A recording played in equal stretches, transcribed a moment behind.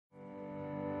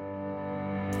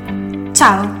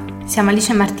Ciao, siamo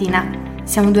Alice e Martina,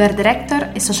 siamo due art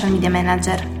director e social media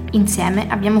manager. Insieme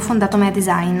abbiamo fondato Mea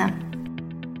Design.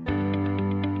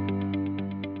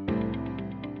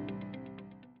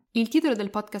 Il titolo del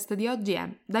podcast di oggi è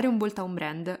Dare un volto a un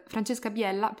brand, Francesca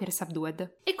Biella X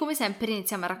Subdued. E come sempre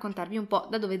iniziamo a raccontarvi un po'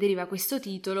 da dove deriva questo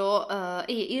titolo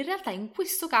e in realtà in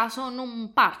questo caso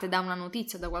non parte da una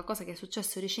notizia, da qualcosa che è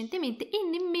successo recentemente e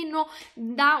nemmeno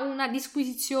da una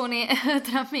disquisizione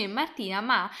tra me e Martina,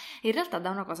 ma in realtà da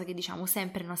una cosa che diciamo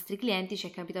sempre ai nostri clienti. Ci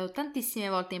è capitato tantissime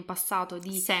volte in passato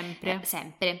di sempre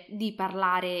di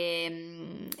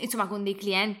parlare insomma con dei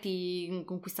clienti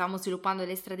con cui stavamo sviluppando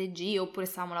delle strategie oppure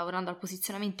stavamo lavorando al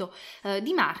posizionamento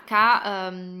di marca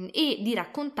e di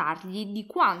raccontargli di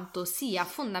quanto sia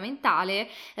fondamentale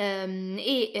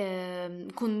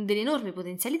con delle enormi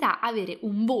potenzialità avere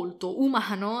un volto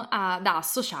umano da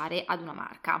associare ad una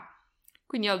marca.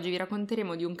 Quindi oggi vi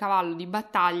racconteremo di un cavallo di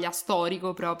battaglia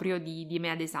storico proprio di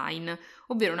Mea Design,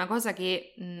 ovvero una cosa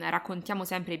che raccontiamo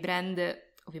sempre ai brand,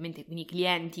 ovviamente quindi i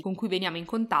clienti con cui veniamo in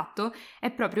contatto,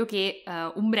 è proprio che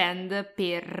un brand,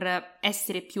 per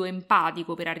essere più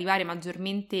empatico, per arrivare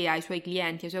maggiormente ai suoi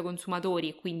clienti, ai suoi consumatori,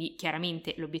 e quindi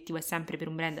chiaramente l'obiettivo è sempre per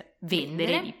un brand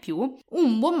vendere di più,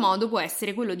 un buon modo può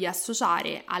essere quello di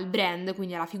associare al brand,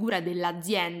 quindi alla figura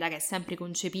dell'azienda, che è sempre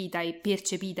concepita e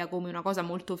percepita come una cosa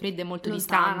molto fredda e molto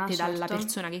lontana, distante dalla certo,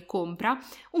 persona che compra,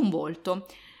 un volto.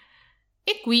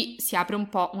 E qui si apre un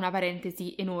po' una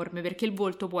parentesi enorme, perché il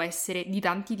volto può essere di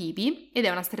tanti tipi ed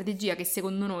è una strategia che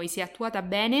secondo noi, se attuata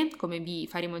bene, come vi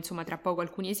faremo insomma tra poco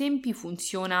alcuni esempi,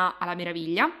 funziona alla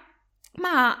meraviglia,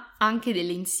 ma ha anche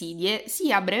delle insidie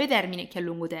sia a breve termine che a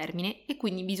lungo termine, e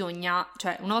quindi bisogna,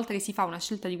 cioè una volta che si fa una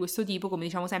scelta di questo tipo, come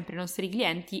diciamo sempre ai nostri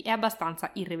clienti, è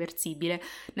abbastanza irreversibile,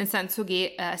 nel senso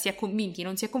che si è convinti o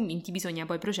non si è convinti, bisogna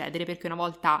poi procedere, perché una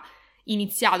volta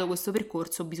iniziato questo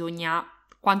percorso bisogna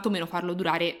quantomeno farlo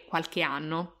durare qualche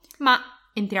anno. Ma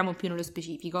entriamo più nello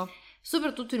specifico.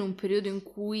 Soprattutto in un periodo in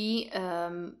cui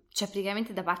c'è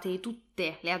praticamente da parte di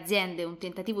tutte le aziende un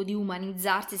tentativo di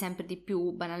umanizzarsi sempre di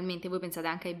più. Banalmente voi pensate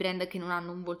anche ai brand che non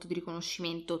hanno un volto di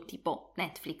riconoscimento tipo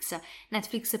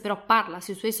Netflix però parla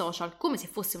sui suoi social come se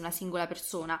fosse una singola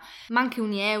persona, ma anche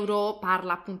Unieuro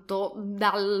parla appunto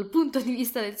dal punto di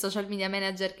vista del social media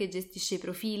manager che gestisce i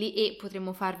profili, e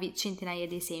potremmo farvi centinaia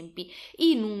di esempi.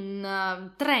 In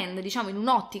un trend, diciamo in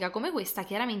un'ottica come questa,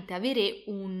 chiaramente avere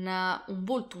un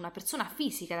volto, una persona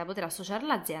fisica da poter associare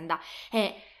all'azienda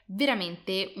è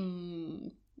veramente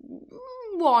un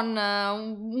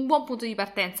buon punto di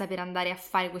partenza per andare a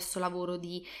fare questo lavoro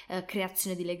di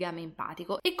creazione di legame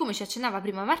empatico. E come ci accennava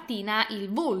prima Martina,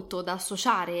 il volto da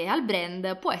associare al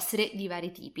brand può essere di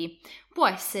vari tipi. Può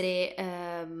essere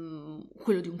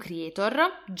quello di un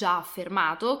creator già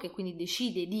affermato, che quindi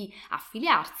decide di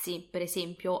affiliarsi per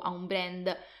esempio a un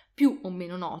brand più o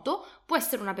meno noto. Può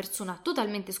essere una persona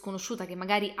totalmente sconosciuta che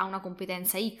magari ha una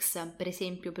competenza X, per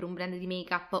esempio per un brand di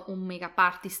make-up, un make-up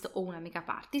artist o una make-up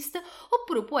artist,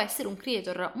 oppure può essere un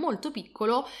creator molto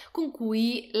piccolo con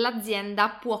cui l'azienda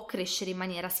può crescere in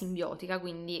maniera simbiotica,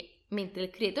 quindi mentre il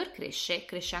creator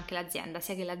cresce anche l'azienda,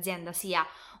 sia che l'azienda sia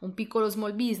un piccolo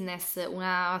small business,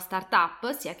 una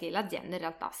startup, sia che l'azienda in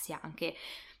realtà sia anche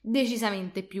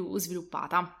decisamente più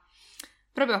sviluppata.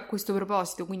 Proprio a questo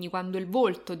proposito, quindi quando il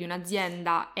volto di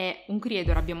un'azienda è un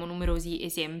creator, abbiamo numerosi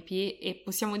esempi e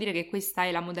possiamo dire che questa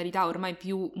è la modalità ormai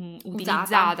più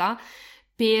utilizzata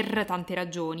per tante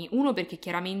ragioni. Uno, perché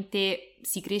chiaramente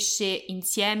si cresce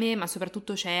insieme, ma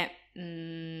soprattutto c'è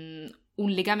un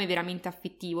legame veramente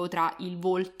affettivo tra il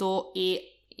volto e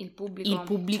il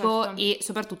pubblico, certo, e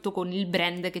soprattutto con il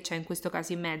brand che c'è in questo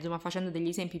caso in mezzo. Ma facendo degli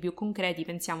esempi più concreti,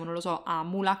 pensiamo, non lo so, a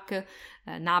Mulak,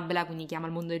 Nabla, quindi chi ama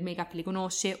il mondo del make-up li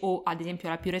conosce, o ad esempio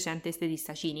la più recente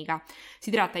estetista cinica.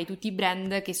 Si tratta di tutti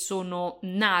brand che sono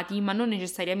nati, ma non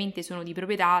necessariamente sono di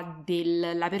proprietà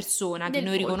della persona che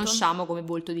noi riconosciamo come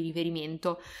volto di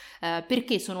riferimento.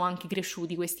 Perché sono anche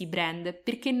cresciuti questi brand?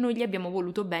 Perché noi li abbiamo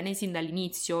voluto bene sin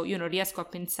dall'inizio. Io non riesco a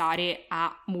pensare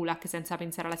a Mulak senza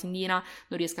pensare alla Sindina,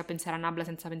 non riesco a pensare a Nabla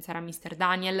senza pensare a Mr.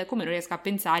 Daniel, come non riesco a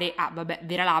pensare a,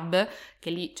 Vera Lab,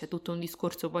 che lì c'è tutto un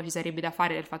discorso, poi ci sarebbe da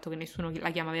fare del fatto che nessuno la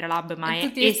chiama Vera Lab, ma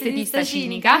è estetista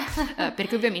cinica,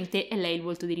 perché ovviamente è lei il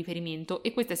volto di riferimento,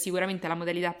 e questa è sicuramente la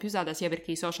modalità più usata, sia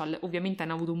perché i social ovviamente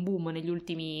hanno avuto un boom negli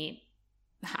ultimi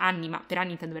anni, ma per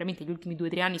anni intendo veramente gli ultimi 2 o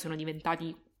 3 anni, sono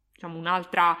diventati diciamo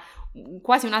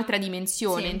quasi un'altra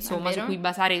dimensione, sì, insomma, su cui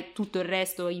basare tutto il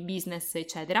resto, i business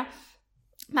eccetera,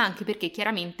 ma anche perché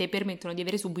chiaramente permettono di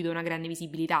avere subito una grande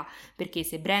visibilità, perché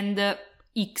se brand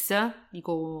X,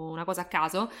 dico una cosa a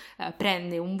caso,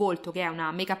 prende un volto che è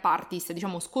una make-up artist,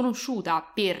 diciamo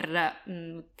sconosciuta, per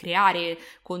creare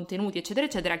contenuti eccetera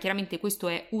eccetera. Chiaramente questo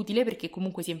è utile perché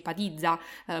comunque si empatizza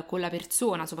con la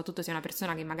persona, soprattutto se è una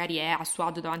persona che magari è a suo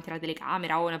agio davanti alla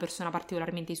telecamera o è una persona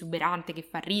particolarmente esuberante che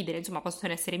fa ridere, insomma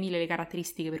possono essere mille le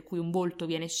caratteristiche per cui un volto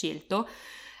viene scelto.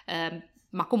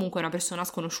 Ma comunque è una persona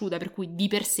sconosciuta, per cui di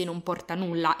per sé non porta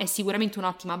nulla. È sicuramente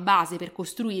un'ottima base per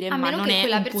costruire, ma non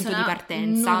è un punto di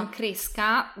partenza. Non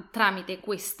cresca tramite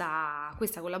questa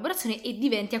collaborazione e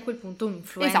diventi a quel punto un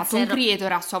influencer. Esatto, un creator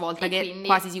a sua volta, che quindi è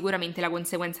quasi sicuramente la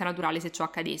conseguenza naturale se ciò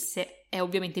accadesse. È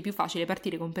ovviamente più facile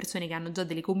partire con persone che hanno già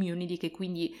delle community, che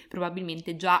quindi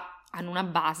probabilmente già hanno una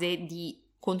base di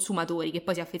consumatori, che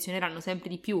poi si affezioneranno sempre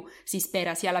di più, si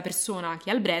spera, sia alla persona che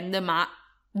al brand, ma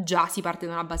già si parte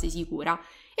da una base sicura.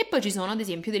 E poi ci sono ad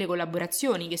esempio delle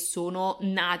collaborazioni che sono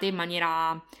nate in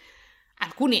maniera,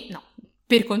 alcune no,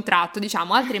 per contratto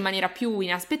diciamo, altre in maniera più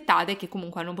inaspettata e che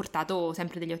comunque hanno portato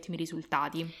sempre degli ottimi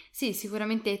risultati. Sì,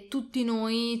 sicuramente tutti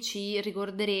noi ci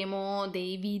ricorderemo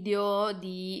dei video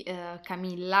di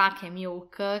Camilla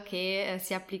Hook che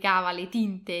si applicava le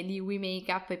tinte di We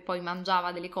Makeup e poi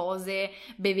mangiava delle cose,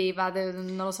 beveva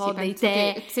non lo so, sì, dei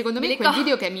tè. Secondo me quel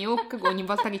video Camilla Hook ogni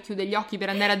volta che chiude gli occhi per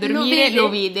andare a dormire lo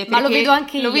vede, ma lo vedo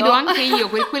anche io. Lo vedo anche io,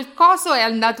 quel coso è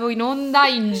andato in onda,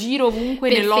 in giro ovunque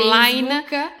per nell'online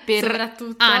Facebook, per soprattutto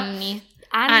anni,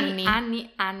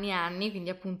 quindi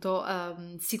appunto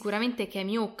sicuramente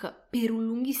Camilla Hook per un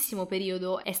lunghissimo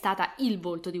periodo è stata il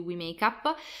volto di We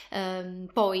Makeup,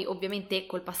 poi ovviamente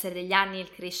col passare degli anni e il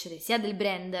crescere sia del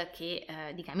brand che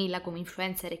di Camilla come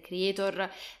influencer e creator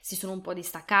si sono un po'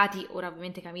 distaccati. Ora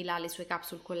ovviamente Camilla ha le sue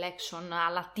capsule collection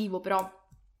all'attivo, però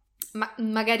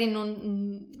magari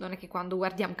non è che quando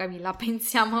guardiamo Camilla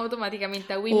pensiamo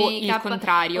automaticamente a We Makeup o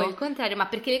il contrario, ma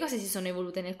perché le cose si sono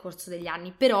evolute nel corso degli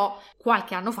anni. Però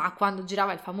qualche anno fa, quando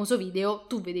girava il famoso video,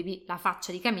 tu vedevi la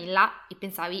faccia di Camilla e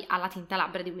pensavi alla tinta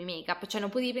labbra di We Makeup, cioè non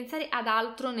potevi pensare ad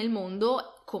altro nel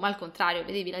mondo, come al contrario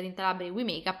vedevi la tinta labbra di We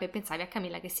Makeup e pensavi a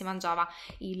Camilla che si mangiava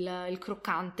il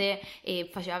croccante e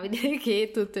faceva vedere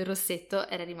che tutto il rossetto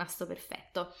era rimasto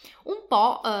perfetto. Un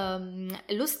po'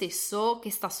 lo stesso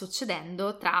che sta succedendo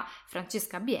tra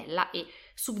Francesca Biella e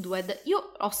Subdued.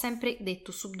 Io ho sempre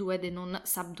detto Subdued e non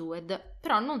Subdued,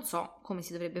 però non so come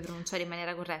si dovrebbe pronunciare in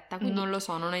maniera corretta. Non lo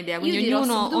so, non ho idea, quindi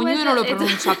ognuno lo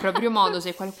pronuncia a proprio modo.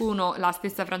 Se qualcuno, la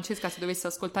stessa Francesca, se dovesse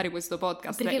ascoltare questo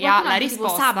podcast perché e ha la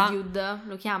risposta, tipo Subdued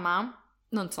lo chiama?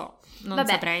 Non so, Vabbè,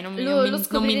 saprei, non mi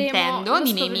intendo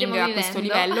di naming a questo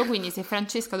livello, quindi se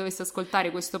Francesca dovesse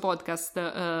ascoltare questo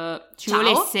podcast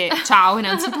volesse, ciao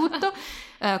innanzitutto,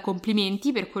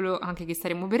 complimenti per quello anche che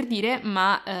staremo per dire,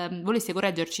 ma volesse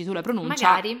correggerci sulla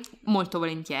pronuncia, magari, molto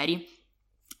volentieri.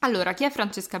 Allora, chi è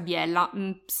Francesca Biella?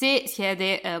 Se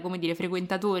siete,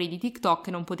 frequentatori di TikTok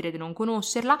non potrete non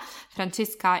conoscerla.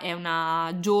 Francesca è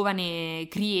una giovane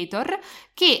creator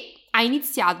che ha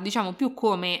iniziato, diciamo, più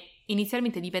come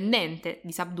inizialmente dipendente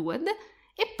di Subdued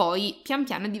e poi pian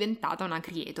piano è diventata una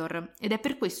creator, ed è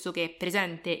per questo che è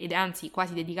presente ed è anzi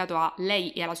quasi dedicato a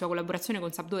lei e alla sua collaborazione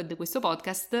con Subdued questo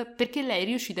podcast, perché lei è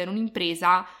riuscita in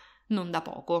un'impresa non da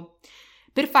poco.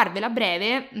 Per farvela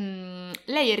breve,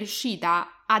 lei è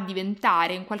riuscita a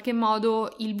diventare in qualche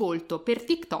modo il volto per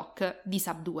TikTok di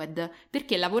Subdued,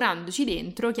 perché lavorandoci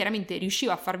dentro chiaramente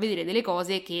riusciva a far vedere delle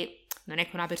cose che non è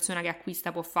che una persona che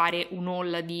acquista può fare un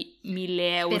haul di 1.000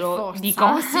 euro di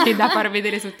cose da far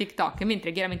vedere su TikTok,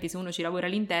 mentre chiaramente se uno ci lavora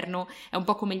all'interno è un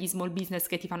po' come gli small business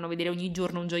che ti fanno vedere ogni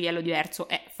giorno un gioiello diverso.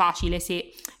 È facile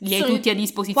se li hai tutti a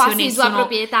disposizione, quasi tua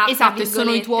proprietà, esatto, e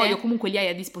sono i tuoi o comunque li hai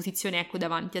a disposizione, ecco,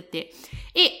 davanti a te.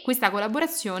 E questa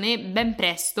collaborazione ben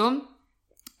presto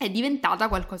è diventata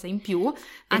qualcosa in più,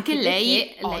 anche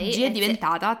lei oggi è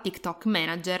diventata TikTok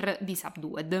manager di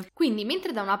Subdued. Quindi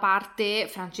mentre da una parte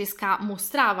Francesca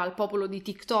mostrava al popolo di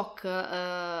TikTok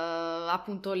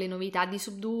appunto le novità di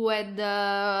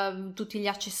Subdued, tutti gli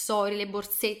accessori, le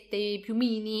borsette, i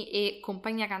piumini e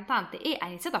compagnia cantante, e ha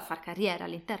iniziato a far carriera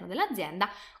all'interno dell'azienda,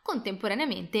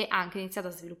 contemporaneamente ha anche iniziato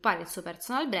a sviluppare il suo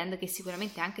personal brand, che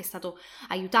sicuramente è anche stato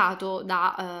aiutato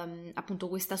da appunto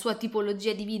questa sua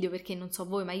tipologia di video, perché non so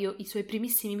voi ma io i suoi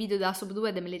primissimi video da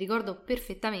Subdued me li ricordo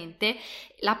perfettamente,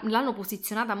 l'hanno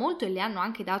posizionata molto e le hanno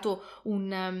anche dato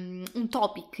un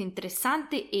topic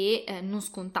interessante e non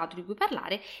scontato di cui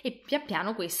parlare, e pian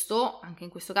piano questo, anche in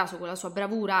questo caso con la sua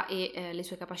bravura e le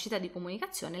sue capacità di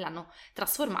comunicazione, l'hanno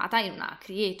trasformata in una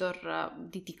creator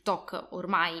di TikTok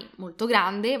ormai molto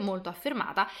grande, molto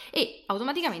affermata, e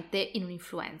automaticamente in un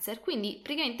influencer. Quindi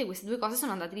praticamente queste due cose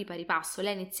sono andate di pari passo.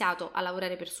 Lei ha iniziato a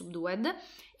lavorare per Subdued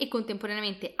e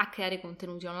contemporaneamente a creare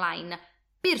contenuti online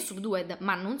per Subdued,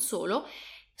 ma non solo.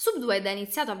 Subdued ha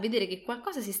iniziato a vedere che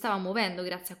qualcosa si stava muovendo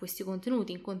grazie a questi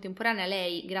contenuti, in contemporanea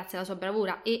lei, grazie alla sua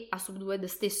bravura, e a Subdued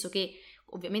stesso che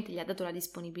ovviamente gli ha dato la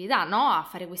disponibilità, no, a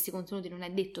fare questi contenuti. Non è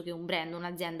detto che un brand,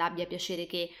 un'azienda abbia piacere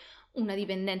che una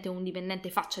dipendente o un dipendente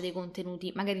faccia dei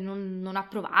contenuti magari non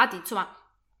approvati, insomma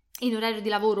in orario di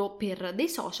lavoro per dei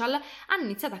social, hanno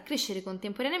iniziato a crescere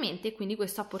contemporaneamente e quindi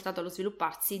questo ha portato allo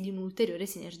svilupparsi di un'ulteriore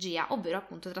sinergia, ovvero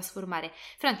appunto trasformare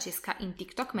Francesca in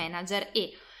TikTok manager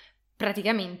e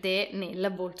praticamente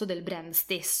nel volto del brand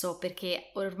stesso, perché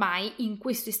ormai in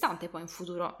questo istante, poi in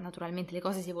futuro naturalmente le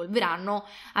cose si evolveranno,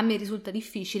 a me risulta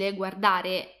difficile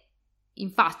guardare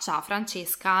in faccia a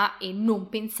Francesca e non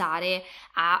pensare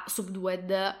a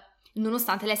Subdued.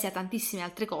 Nonostante lei sia tantissime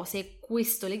altre cose,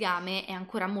 questo legame è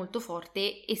ancora molto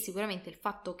forte e sicuramente il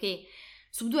fatto che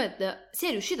Subdued sia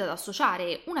riuscita ad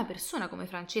associare una persona come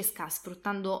Francesca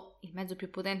sfruttando il mezzo più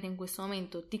potente in questo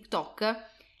momento, TikTok,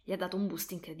 gli ha dato un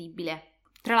boost incredibile.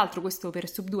 Tra l'altro questo per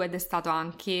Subdued è stato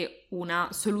anche una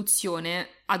soluzione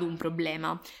ad un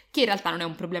problema, che in realtà non è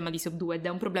un problema di Subdued, è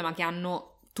un problema che hanno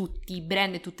tutti i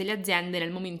brand e tutte le aziende nel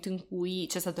momento in cui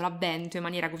c'è stato l'avvento in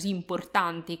maniera così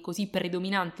importante e così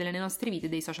predominante nelle nostre vite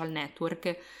dei social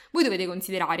network. Voi dovete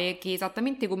considerare che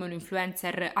esattamente come un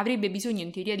influencer avrebbe bisogno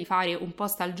in teoria di fare un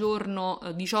post al giorno,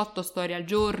 18 storie al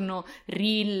giorno,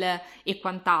 reel e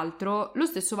quant'altro, lo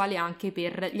stesso vale anche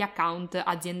per gli account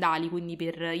aziendali, quindi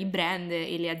per i brand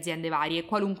e le aziende varie,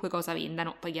 qualunque cosa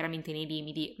vendano, poi chiaramente nei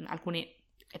limiti, alcune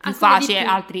è più facile,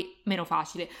 altri meno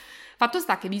facile. Fatto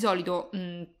sta che di solito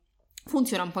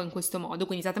funziona un po' in questo modo,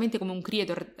 quindi esattamente come a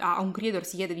un creator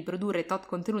si chiede di produrre tot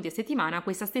contenuti a settimana,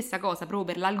 questa stessa cosa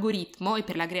proprio per l'algoritmo e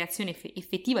per la creazione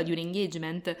effettiva di un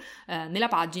engagement nella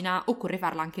pagina occorre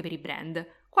farla anche per i brand.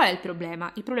 Qual è il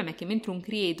problema? Il problema è che mentre un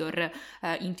creator,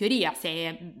 in teoria, se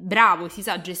è bravo e si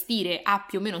sa gestire, ha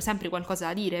più o meno sempre qualcosa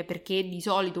da dire, perché di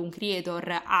solito un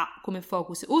creator ha come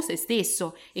focus o se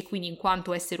stesso e quindi in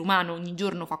quanto essere umano ogni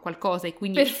giorno fa qualcosa e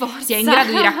quindi si è in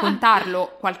grado di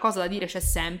raccontarlo, qualcosa da dire c'è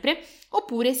sempre,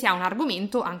 oppure se ha un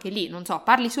argomento, anche lì, non so,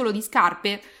 parli solo di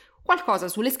scarpe, qualcosa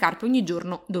sulle scarpe ogni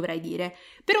giorno dovrai dire.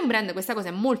 Per un brand questa cosa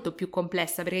è molto più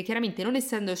complessa, perché chiaramente non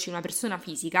essendoci una persona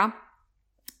fisica,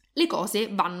 le cose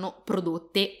vanno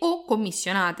prodotte o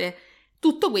commissionate.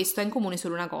 Tutto questo ha in comune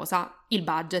solo una cosa, il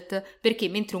budget, perché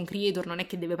mentre un creator non è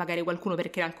che deve pagare qualcuno per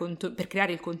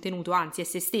creare il contenuto, anzi è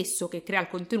se stesso che crea il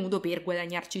contenuto per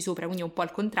guadagnarci sopra, quindi è un po'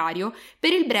 al contrario,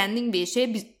 per il brand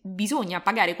invece bisogna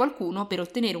pagare qualcuno per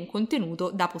ottenere un contenuto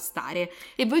da postare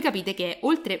e voi capite che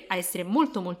oltre a essere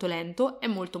molto molto lento è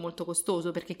molto molto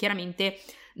costoso, perché chiaramente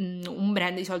un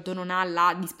brand di solito non ha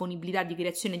la disponibilità di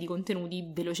creazione di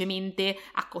contenuti velocemente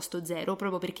a costo zero,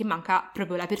 proprio perché manca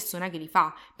proprio la persona che li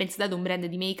fa. Pensate ad un brand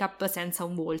di make-up senza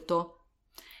un volto.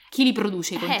 Chi li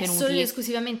produce i contenuti? Solo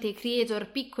esclusivamente i creator,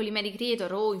 piccoli, medi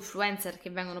creator o influencer che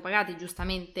vengono pagati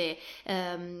giustamente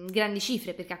grandi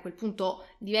cifre, perché a quel punto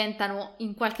diventano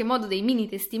in qualche modo dei mini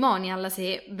testimonial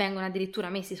se vengono addirittura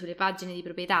messi sulle pagine di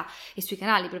proprietà e sui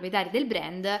canali proprietari del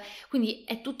brand, quindi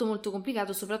è tutto molto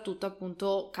complicato, soprattutto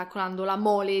appunto calcolando la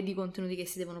mole di contenuti che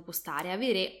si devono postare.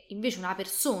 Avere invece una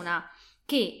persona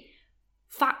che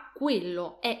fa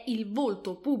quello, è il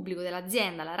volto pubblico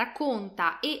dell'azienda, la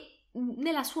racconta e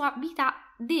nella sua vita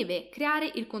deve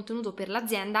creare il contenuto per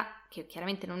l'azienda, che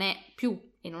chiaramente non è più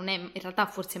e non è in realtà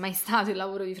forse mai stato il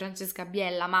lavoro di Francesca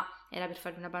Biella, ma era per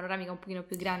farvi una panoramica un pochino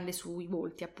più grande sui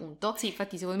volti, appunto. Sì,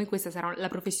 infatti secondo me questa sarà la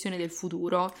professione del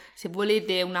futuro. Se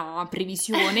volete una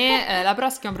previsione, la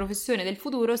prossima professione del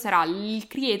futuro sarà il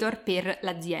creator per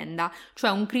l'azienda,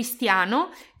 cioè un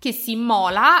cristiano che si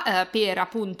immola per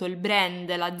appunto il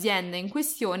brand, l'azienda in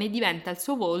questione, diventa il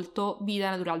suo volto vita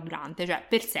natural durante, cioè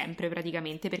per sempre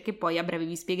praticamente, perché poi a breve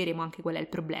vi spiegheremo anche qual è il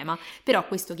problema. Però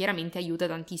questo chiaramente aiuta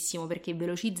tantissimo perché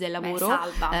velocizza il lavoro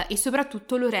e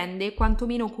soprattutto lo rende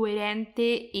quantomeno coerente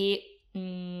e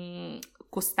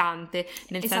costante,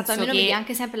 nel senso che vedi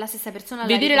anche sempre la stessa persona,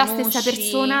 vedere la stessa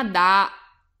persona dà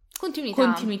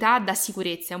continuità, dà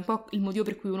sicurezza, è un po' il motivo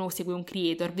per cui uno segue un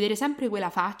creator, vedere sempre quella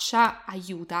faccia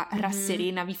aiuta,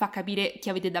 rasserena, vi fa capire chi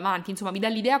avete davanti, insomma vi dà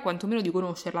l'idea quantomeno di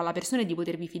conoscerla la persona e di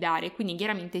potervi fidare, quindi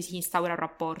chiaramente si instaura un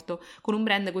rapporto. Con un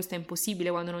brand questo è impossibile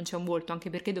quando non c'è un volto,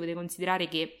 anche perché dovete considerare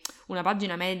che una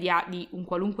pagina media di un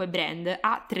qualunque brand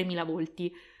ha 3.000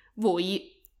 volti.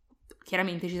 Voi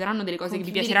chiaramente ci saranno delle cose che vi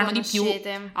piaceranno di più,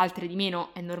 altre di meno,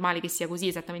 è normale che sia così,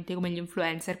 esattamente come gli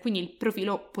influencer, quindi il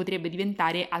profilo potrebbe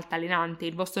diventare altalenante,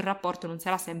 il vostro rapporto non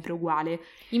sarà sempre uguale.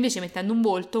 Invece mettendo un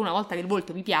volto, una volta che il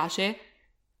volto vi piace,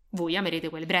 voi amerete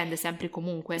quel brand sempre e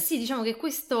comunque. Sì, diciamo che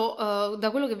questo,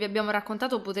 da quello che vi abbiamo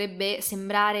raccontato, potrebbe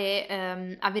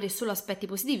sembrare avere solo aspetti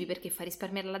positivi, perché fa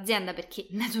risparmiare l'azienda, perché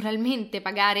naturalmente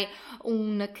pagare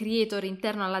un creator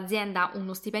interno all'azienda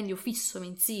uno stipendio fisso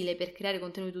mensile per creare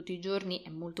contenuti tutti i giorni è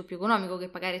molto più economico che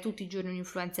pagare tutti i giorni un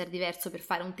influencer diverso per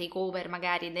fare un takeover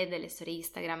magari delle storie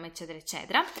Instagram, eccetera,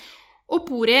 eccetera.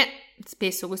 Oppure,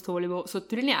 spesso, questo volevo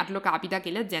sottolinearlo, capita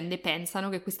che le aziende pensano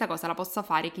che questa cosa la possa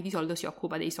fare chi di solito si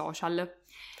occupa dei social.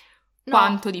 No.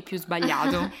 Quanto di più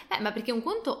sbagliato. Ma perché un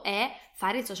conto è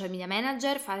fare il social media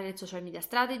manager, fare il social media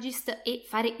strategist e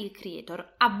fare il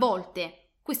creator. A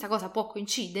volte questa cosa può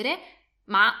coincidere,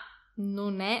 ma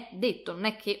non è detto, non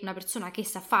è che una persona che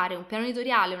sa fare un piano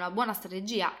editoriale, una buona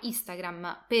strategia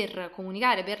Instagram per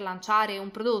comunicare, per lanciare un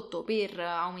prodotto, per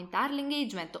aumentare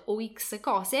l'engagement o X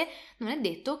cose, non è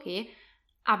detto che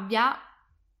abbia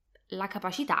la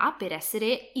capacità per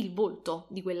essere il volto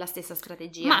di quella stessa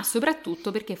strategia. Ma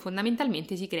soprattutto perché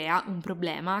fondamentalmente si crea un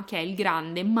problema che è il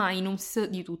grande minus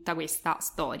di tutta questa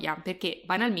storia, perché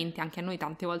banalmente anche a noi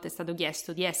tante volte è stato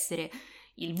chiesto di essere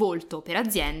il volto per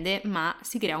aziende, ma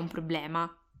si crea un problema,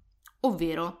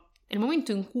 ovvero nel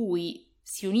momento in cui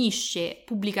si unisce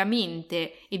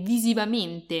pubblicamente e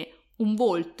visivamente un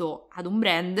volto ad un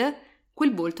brand,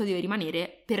 quel volto deve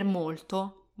rimanere per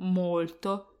molto,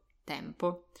 molto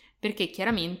tempo, perché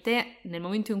chiaramente nel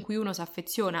momento in cui uno si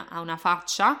affeziona a una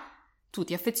faccia, tu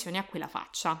ti affezioni a quella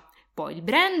faccia. Poi il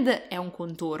brand è un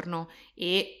contorno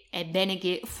e è bene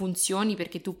che funzioni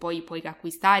perché tu poi puoi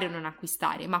acquistare o non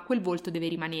acquistare, ma quel volto deve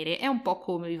rimanere. È un po'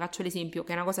 come, vi faccio l'esempio,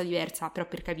 che è una cosa diversa, però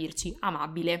per capirci,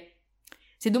 Amabile.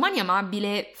 Se domani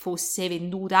Amabile fosse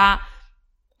venduta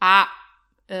a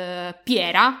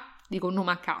Piera, dico un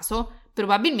nome a caso,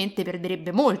 probabilmente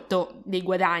perderebbe molto dei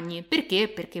guadagni. Perché?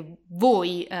 Perché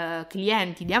voi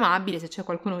clienti di Amabile, se c'è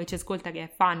qualcuno che ci ascolta che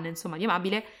è fan, insomma, di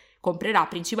Amabile, comprerà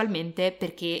principalmente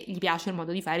perché gli piace il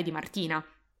modo di fare di Martina.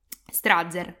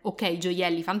 Strazer, ok,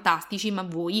 gioielli fantastici, ma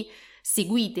voi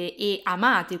seguite e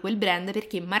amate quel brand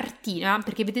perché Martina,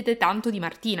 perché vedete tanto di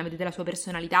Martina, vedete la sua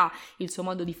personalità, il suo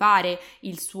modo di fare,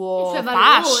 il suo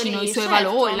fascino, i suoi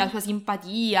valori, la sua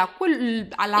simpatia,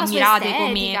 l'ammirate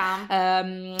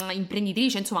come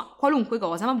imprenditrice, insomma, qualunque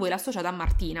cosa, ma voi l'associate a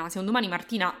Martina. Se un domani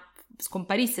Martina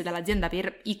scomparisse dall'azienda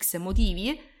per X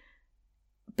motivi,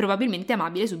 probabilmente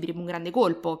Amabile subirebbe un grande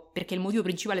colpo, perché il motivo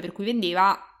principale per cui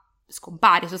vendeva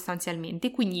scompare sostanzialmente.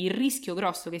 Quindi il rischio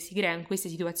grosso che si crea in queste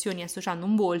situazioni associando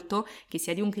un volto, che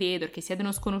sia di un creator, che sia di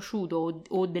uno sconosciuto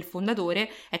o del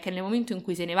fondatore, è che nel momento in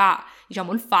cui se ne va,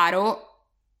 diciamo, il faro,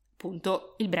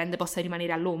 appunto, il brand possa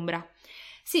rimanere all'ombra.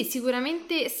 Sì,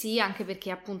 sicuramente sì, anche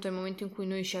perché appunto nel momento in cui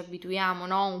noi ci abituiamo,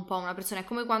 no, un po' a una persona, è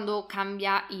come quando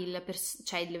cambia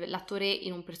l'attore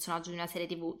in un personaggio di una serie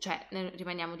TV, cioè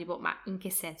rimaniamo tipo, ma in che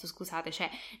senso, scusate, cioè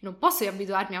non posso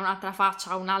abituarmi a un'altra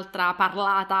faccia, a un'altra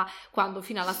parlata, quando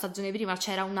fino alla stagione prima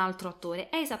c'era un altro attore.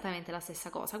 È esattamente la stessa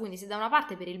cosa, quindi se da una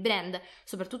parte per il brand,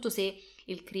 soprattutto se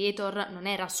il creator non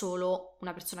era solo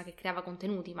una persona che creava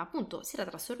contenuti, ma appunto si era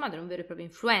trasformato in un vero e proprio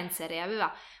influencer e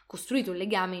aveva costruito un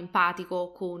legame empatico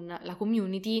con la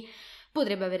community,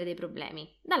 potrebbe avere dei problemi.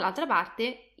 Dall'altra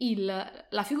parte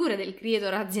la figura del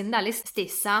creator aziendale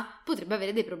stessa potrebbe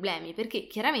avere dei problemi, perché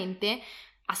chiaramente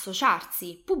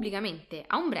associarsi pubblicamente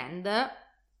a un brand,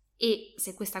 e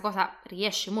se questa cosa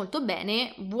riesce molto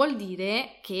bene, vuol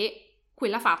dire che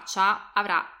quella faccia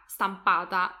avrà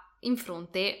stampata in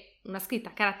fronte una scritta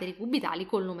a caratteri cubitali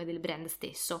col nome del brand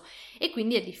stesso, e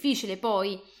quindi è difficile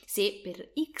poi, se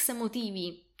per X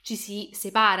motivi ci si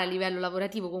separa a livello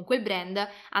lavorativo con quel brand,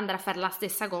 andare a fare la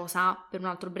stessa cosa per un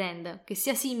altro brand che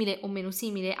sia simile o meno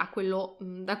simile a quello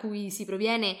da cui si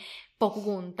proviene, poco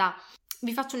conta.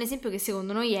 Vi faccio un esempio che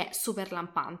secondo noi è super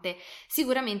lampante.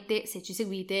 Sicuramente, se ci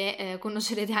seguite,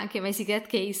 conoscerete anche My Secret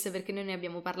Case, perché noi ne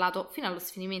abbiamo parlato fino allo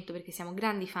sfinimento, perché siamo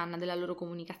grandi fan della loro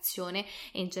comunicazione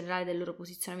e in generale del loro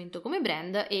posizionamento come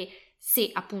brand, e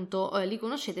se appunto li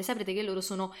conoscete saprete che loro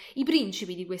sono i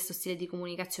principi di questo stile di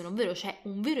comunicazione, ovvero c'è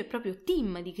un vero e proprio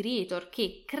team di creator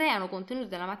che creano contenuti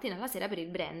dalla mattina alla sera per il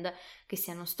brand, che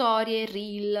siano storie,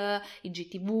 reel,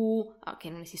 IGTV, che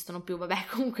non esistono più, vabbè,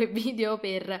 comunque video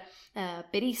per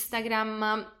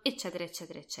Instagram, eccetera,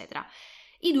 eccetera, eccetera.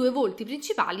 I due volti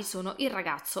principali sono il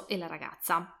ragazzo e la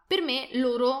ragazza. Per me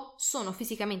loro sono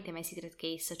fisicamente My Secret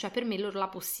Case, cioè per me loro la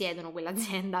possiedono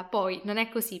quell'azienda, poi non è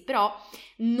così, però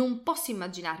non posso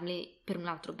immaginarli per un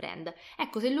altro brand.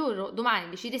 Ecco, se loro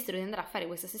domani decidessero di andare a fare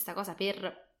questa stessa cosa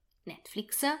per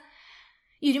Netflix,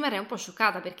 io rimarrei un po'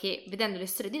 scioccata, perché vedendo le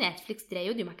storie di Netflix direi,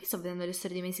 oddio, ma che sto vedendo le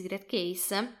storie di My Secret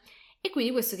Case? E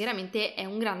quindi questo chiaramente è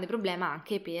un grande problema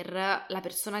anche per la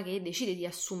persona che decide di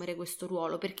assumere questo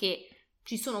ruolo, perché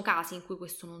ci sono casi in cui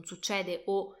questo non succede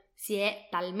o si è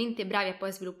talmente bravi a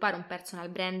poi sviluppare un personal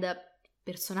brand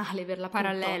personale per l'appunto,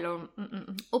 parallelo,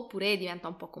 oppure diventa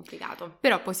un po' complicato.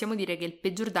 Però possiamo dire che il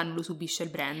peggior danno lo subisce il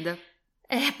brand.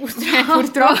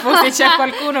 Purtroppo Se c'è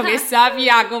qualcuno che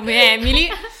sappia come Emily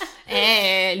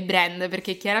è il brand,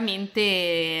 perché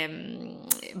chiaramente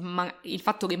il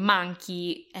fatto che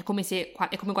manchi è come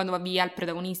quando va via il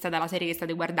protagonista dalla serie che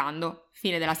state guardando,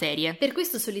 fine della serie. Per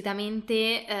questo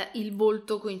solitamente il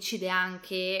volto coincide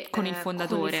anche con il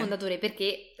fondatore,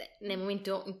 perché nel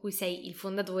momento in cui sei il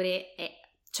fondatore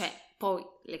cioè poi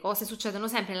le cose succedono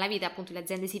sempre nella vita, appunto le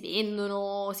aziende si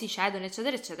vendono, si cedono,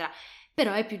 eccetera eccetera,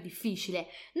 però è più difficile.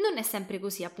 Non è sempre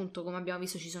così, appunto, come abbiamo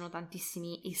visto ci sono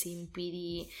tantissimi esempi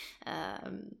di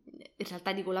in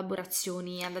realtà di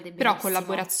collaborazioni andate benissimo. Però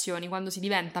collaborazioni, quando si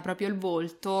diventa proprio il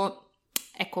volto,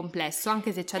 è complesso,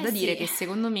 anche se c'è da dire che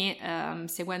secondo me,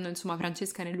 seguendo insomma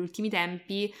Francesca negli ultimi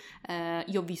tempi,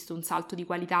 io ho visto un salto di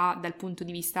qualità dal punto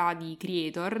di vista di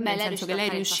creator, nel senso che lei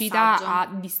è riuscita a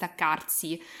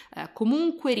distaccarsi.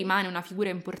 Comunque rimane una figura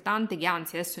importante che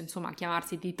anzi adesso insomma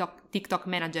chiamarsi TikTok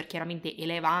manager chiaramente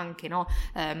eleva anche, no,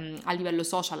 a livello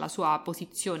social la sua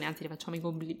posizione, anzi le facciamo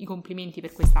i complimenti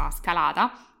per questa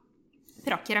scalata.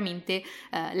 Però chiaramente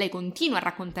lei continua a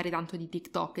raccontare tanto di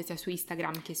TikTok, sia su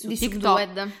Instagram che su TikTok.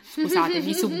 Subdued. Scusate,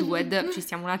 di Subdued, ci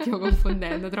stiamo un attimo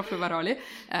confondendo, troppe parole,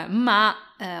 ma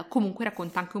comunque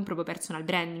racconta anche un proprio personal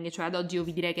branding, cioè ad oggi io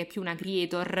vi direi che è più una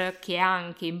creator che è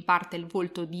anche in parte il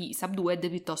volto di Subdued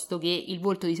piuttosto che il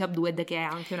volto di Subdued che è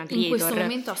anche una creator. In questo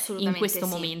momento assolutamente in questo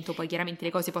momento, poi chiaramente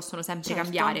le cose possono sempre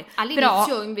cambiare. All'inizio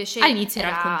però, invece all'inizio era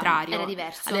il contrario, era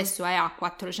diverso. Adesso ha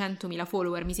 400.000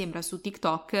 follower mi sembra su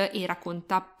TikTok e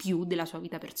racconta più della sua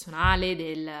vita personale,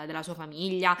 della sua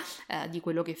famiglia, di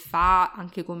quello che fa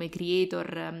anche come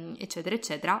creator, eccetera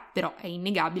eccetera. Però è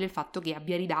innegabile il fatto che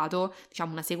abbia ridato, diciamo,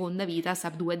 una seconda vita a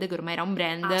Subdued, che ormai era un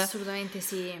brand assolutamente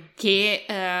sì, che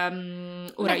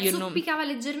ora io non zoppicava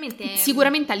leggermente.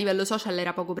 Sicuramente a livello social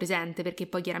era poco presente, perché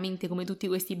poi chiaramente come tutti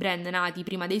questi brand nati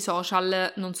prima dei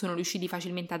social non sono riusciti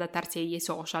facilmente ad adattarsi ai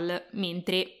social,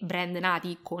 mentre brand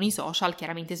nati con i social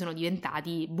chiaramente sono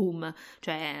diventati boom.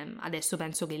 Cioè adesso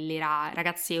penso che le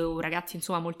ragazze o ragazzi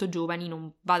insomma molto giovani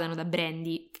non vadano da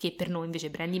Brandy, che per noi invece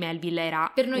Brandy Melville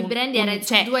era per noi Brandy era il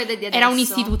Subdued di adesso, era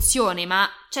un'istituzione, ma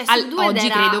cioè, oggi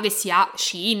credo che sia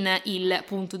Shein il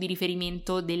punto di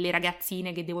riferimento delle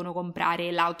ragazzine che devono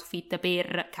comprare l'outfit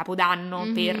per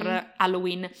Capodanno, per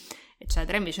Halloween,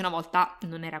 eccetera. Invece una volta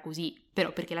non era così,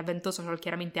 però perché l'avvento social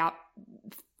chiaramente ha,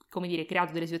 come dire,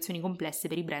 creato delle situazioni complesse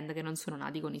per i brand che non sono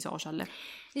nati con i social.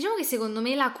 Diciamo che secondo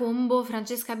me la combo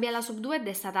Francesca Biella Subdued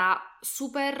è stata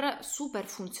super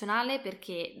funzionale,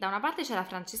 perché da una parte c'era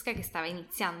Francesca che stava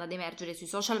iniziando ad emergere sui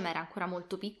social ma era ancora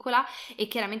molto piccola, e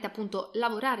chiaramente appunto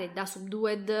lavorare da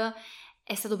Subdued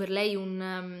è stato per lei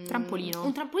un trampolino.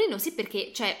 Un trampolino, sì,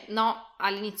 perché cioè no,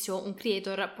 all'inizio un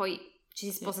creator poi ci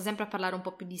si sposta sempre a parlare un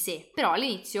po' più di sé, però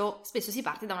all'inizio spesso si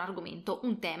parte da un argomento,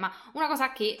 un tema, una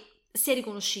cosa che sia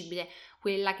riconoscibile,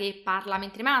 quella che parla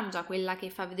mentre mangia, quella che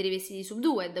fa vedere i vestiti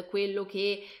Subdued, quello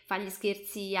che fa gli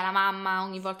scherzi alla mamma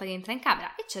ogni volta che entra in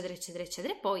camera, eccetera eccetera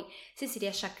eccetera. E poi se si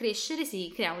riesce a crescere si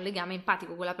crea un legame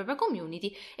empatico con la propria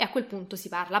community e a quel punto si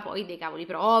parla poi dei cavoli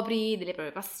propri, delle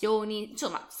proprie passioni,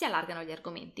 insomma si allargano gli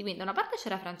argomenti. Quindi da una parte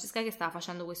c'era Francesca che stava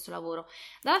facendo questo lavoro,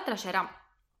 dall'altra c'era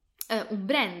un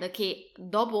brand che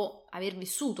dopo aver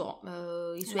vissuto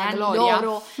i suoi anni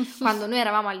d'oro quando noi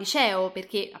eravamo al liceo,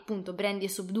 perché appunto Brandy e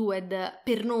Subdued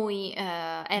per noi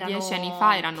erano 10 anni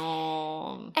fa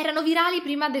erano virali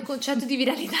prima del concetto di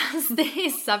viralità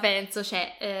stessa, penso.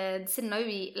 Cioè se non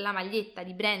avevi la maglietta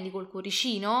di Brandy col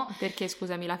cuoricino, perché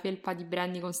scusami, la felpa di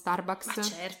Brandy con Starbucks, ma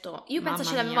certo, io penso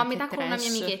ce l'avevo a metà con una mia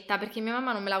amichetta, perché mia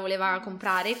mamma non me la voleva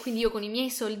comprare, quindi io con i miei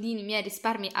soldini, i miei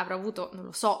risparmi, avrò avuto, non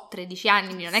lo so, 13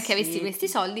 anni, non è che avessi questi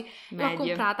soldi, l'ho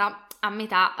comprata a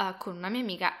metà con una mia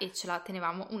amica e ce la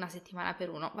tenevamo una settimana per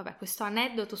uno. Vabbè, questo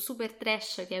aneddoto super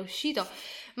trash che è uscito,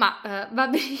 ma va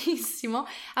benissimo.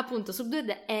 Appunto,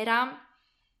 Subdued era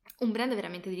un brand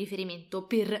veramente di riferimento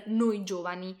per noi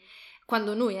giovani,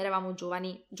 quando noi eravamo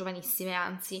giovani, giovanissime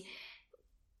anzi.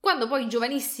 Quando poi i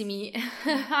giovanissimi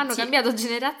hanno cambiato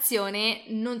generazione,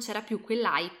 non c'era più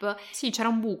quell'hype. Sì, c'era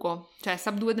un buco, cioè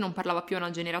Subdued non parlava più a una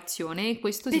generazione e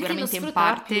questo sicuramente in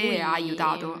parte ha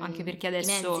aiutato, anche perché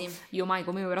adesso io mai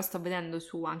come ora sto vedendo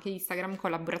su anche Instagram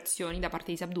collaborazioni da parte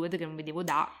di Subdued che non vedevo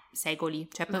da secoli,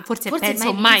 cioè forse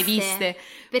penso mai viste.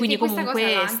 Quindi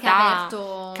comunque sta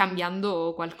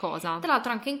cambiando qualcosa. Tra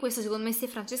l'altro anche in questo secondo me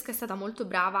Francesca è stata molto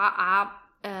brava a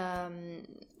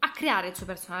creare il suo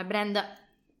personal brand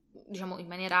diciamo in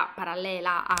maniera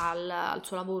parallela al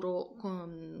suo lavoro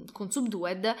con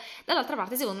Subdued. Dall'altra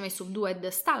parte secondo me Subdued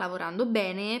sta lavorando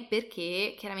bene,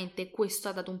 perché chiaramente questo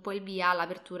ha dato un po' il via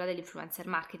all'apertura dell'influencer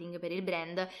marketing per il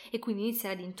brand, e quindi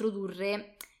iniziare ad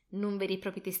introdurre non veri e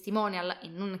propri testimonial e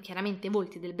non chiaramente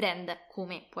volti del brand,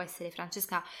 come poteva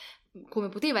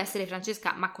essere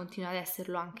Francesca, ma continua ad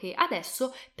esserlo anche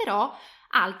adesso, però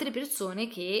altre persone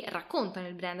che raccontano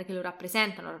il brand, che lo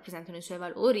rappresentano i suoi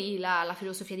valori, la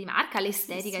filosofia di marca,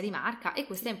 l'estetica di marca, e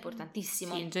questo è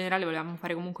importantissimo. Sì, in generale volevamo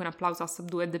fare comunque un applauso a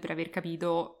Subdued per aver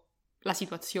capito la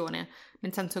situazione,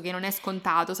 nel senso che non è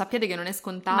scontato, sappiate che non è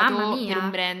scontato per un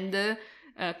brand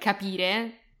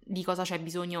capire di cosa c'è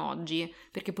bisogno oggi,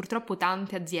 perché purtroppo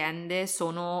tante aziende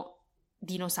sono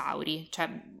dinosauri, cioè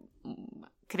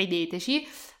credeteci,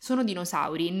 sono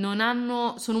dinosauri,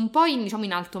 sono un po'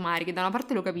 in alto mare, che da una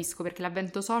parte lo capisco, perché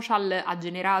l'avvento social ha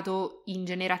generato in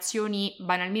generazioni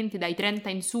banalmente dai 30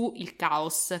 in su il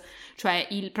caos, cioè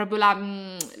proprio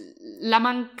la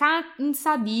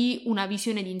mancanza di una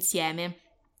visione d'insieme,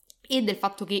 e del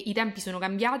fatto che i tempi sono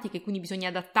cambiati, che quindi bisogna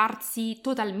adattarsi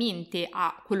totalmente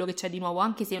a quello che c'è di nuovo,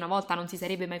 anche se una volta non si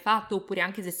sarebbe mai fatto, oppure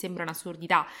anche se sembra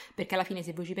un'assurdità, perché alla fine,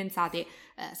 se voi ci pensate,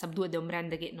 Subdued è un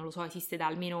brand che, non lo so, esiste da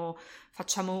almeno,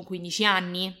 facciamo 15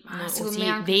 anni, o sì,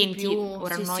 20,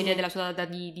 ora non ho idea della sua data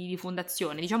di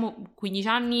fondazione, diciamo 15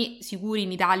 anni sicuri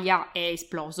in Italia è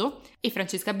esploso, e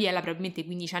Francesca Biella probabilmente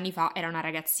 15 anni fa era una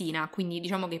ragazzina, quindi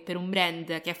diciamo che per un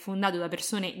brand che è fondato da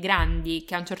persone grandi,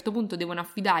 che a un certo punto devono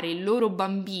affidare il loro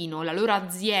bambino, la loro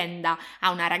azienda a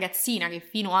una ragazzina che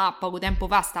fino a poco tempo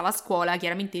fa stava a scuola,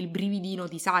 chiaramente il brividino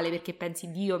ti sale, perché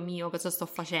pensi, Dio mio, cosa sto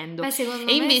facendo?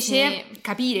 E invece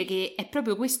capire che è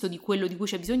proprio questo di quello di cui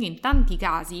c'è bisogno in tanti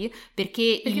casi,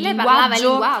 perché il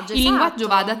linguaggio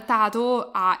va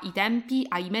adattato ai tempi,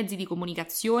 ai mezzi di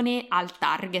comunicazione, al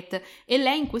target, e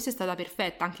lei in questo è stata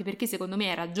perfetta, anche perché secondo me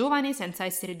era giovane senza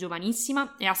essere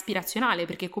giovanissima, e aspirazionale,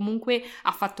 perché comunque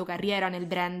ha fatto carriera nel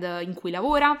brand in cui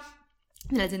lavora,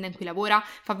 nell'azienda in cui lavora,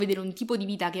 fa vedere un tipo di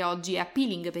vita che oggi è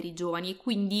appealing per i giovani, e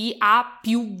quindi ha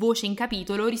più voce in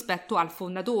capitolo rispetto al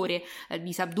fondatore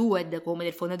di Subdued, come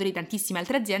del fondatore di tantissime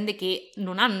altre aziende che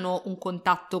non hanno un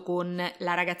contatto con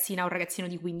la ragazzina o il ragazzino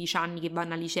di 15 anni che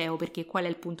vanno al liceo, perché qual è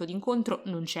il punto di incontro?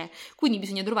 Non c'è. Quindi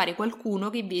bisogna trovare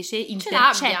qualcuno che invece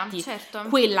intercetti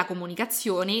quella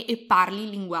comunicazione e parli il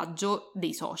linguaggio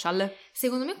dei social.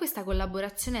 Secondo me questa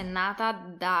collaborazione è nata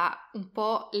da un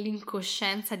po'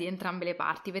 l'incoscienza di entrambe le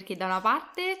parti, perché da una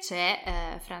parte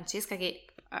c'è Francesca, che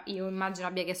io immagino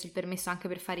abbia chiesto il permesso anche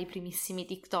per fare i primissimi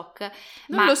TikTok,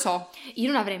 non lo so, io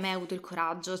non avrei mai avuto il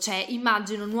coraggio, cioè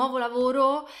immagino nuovo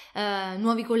lavoro,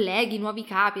 nuovi colleghi, nuovi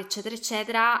capi, eccetera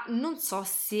eccetera, non so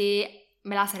se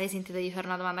me la sarei sentita di fare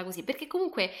una domanda così, perché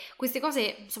comunque queste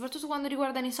cose, soprattutto quando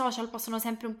riguardano i social, possono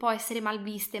sempre un po' essere mal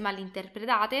viste, mal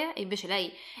interpretate, e invece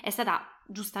lei è stata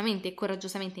giustamente e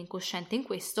coraggiosamente incosciente in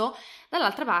questo.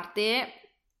 Dall'altra parte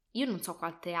io non so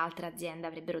quante altre aziende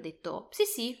avrebbero detto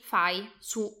sì, fai,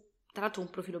 su, tra l'altro un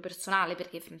profilo personale,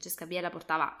 perché Francesca Biella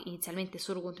portava inizialmente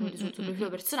solo contenuti sul suo profilo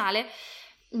personale,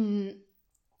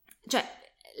 cioè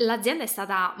l'azienda è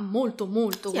stata molto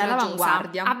coraggiosa,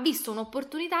 all'avanguardia, ha visto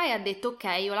un'opportunità e ha detto ok,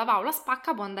 io la va o la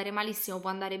spacca, può andare malissimo, può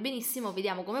andare benissimo,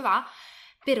 vediamo come va.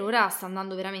 Per ora sta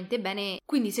andando veramente bene,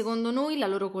 quindi secondo noi la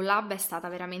loro collab è stata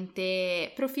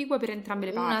veramente proficua per entrambe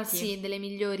le parti, una delle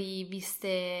migliori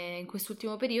viste in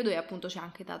quest'ultimo periodo, e appunto ci ha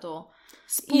anche dato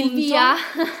spunto il via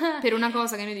per una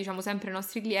cosa che noi diciamo sempre ai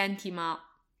nostri clienti, ma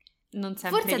non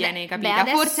sempre forse viene capita.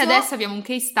 Forse adesso abbiamo un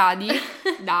case study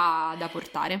da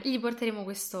portare. Gli porteremo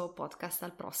questo podcast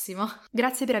al prossimo.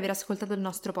 Grazie per aver ascoltato il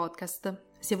nostro podcast.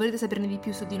 Se volete saperne di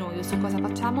più su di noi o su cosa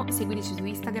facciamo, seguiteci su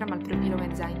Instagram al profilo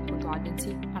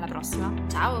meddesign.agency. Alla prossima.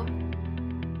 Ciao!